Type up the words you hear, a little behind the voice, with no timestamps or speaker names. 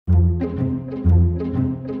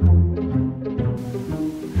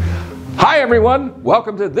Hi everyone,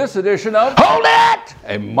 welcome to this edition of Hold It!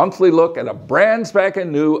 A monthly look at a brand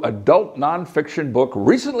spanking new adult nonfiction book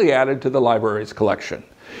recently added to the library's collection.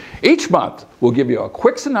 Each month, we'll give you a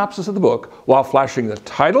quick synopsis of the book while flashing the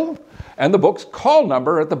title and the book's call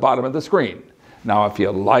number at the bottom of the screen. Now, if you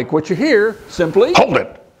like what you hear, simply hold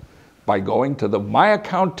it by going to the My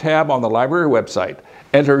Account tab on the library website.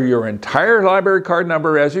 Enter your entire library card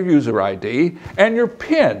number as your user ID and your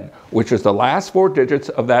PIN, which is the last 4 digits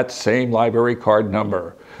of that same library card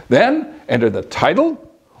number. Then enter the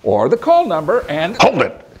title or the call number and hold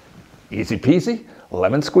it. Easy peasy,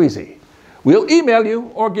 lemon squeezy. We'll email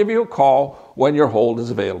you or give you a call when your hold is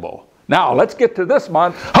available. Now let's get to this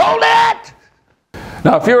month. Hold it!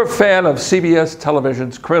 Now if you're a fan of CBS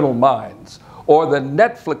Television's Criminal Minds or the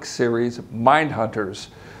Netflix series Mindhunters,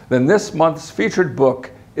 then this month's featured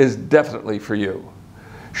book is definitely for you.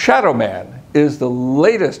 Shadow Man is the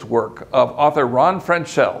latest work of author Ron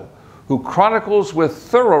Franscell, who chronicles with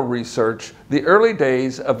thorough research the early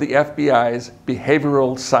days of the FBI's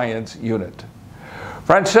Behavioral Science Unit.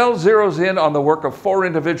 Franscell zeroes in on the work of 4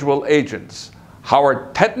 individual agents,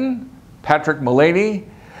 Howard Tetton, Patrick Mullaney,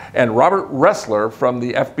 and Robert Ressler from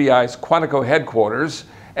the FBI's Quantico headquarters,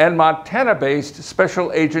 and Montana-based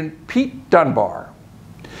Special Agent Pete Dunbar.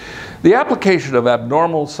 The application of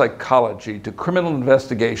abnormal psychology to criminal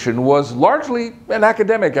investigation was largely an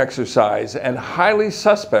academic exercise and highly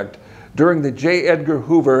suspect during the J. Edgar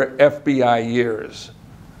Hoover FBI years.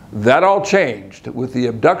 That all changed with the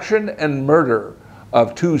abduction and murder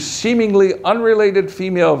of 2 seemingly unrelated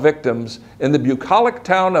female victims in the bucolic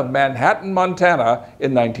town of Manhattan, Montana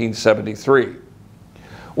in 1973.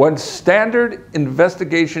 When standard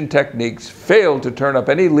investigation techniques failed to turn up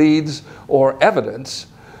any leads or evidence,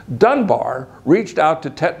 Dunbar reached out to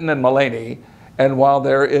Tetton and Mullaney, and while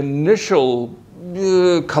their initial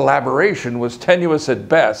collaboration was tenuous at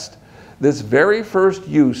best, this very first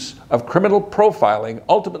use of criminal profiling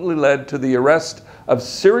ultimately led to the arrest of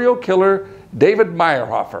serial killer David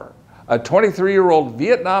Meyerhofer, a 23-year-old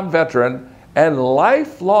Vietnam veteran and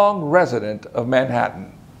lifelong resident of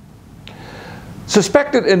Manhattan.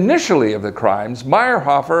 Suspected initially of the crimes,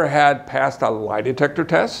 Meyerhofer had passed a lie detector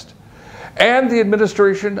test and the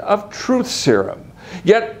administration of truth serum.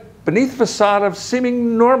 Yet, beneath the facade of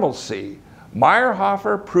seeming normalcy,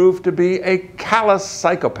 Meyerhofer proved to be a callous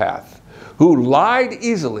psychopath who lied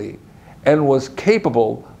easily and was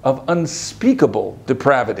capable of unspeakable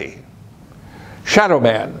depravity. Shadow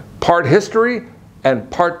Man, part history and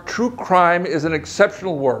part true crime, is an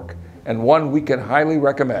exceptional work and one we can highly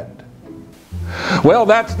recommend. Well,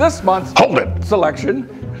 that's this month's Hold It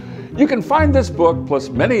selection. You can find this book plus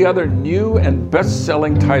many other new and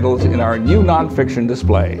best-selling titles in our new nonfiction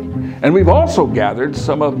display. And we've also gathered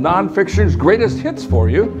some of nonfiction's greatest hits for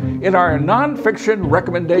you in our nonfiction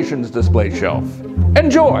recommendations display shelf.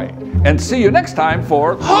 Enjoy, and see you next time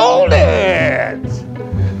for Hold It!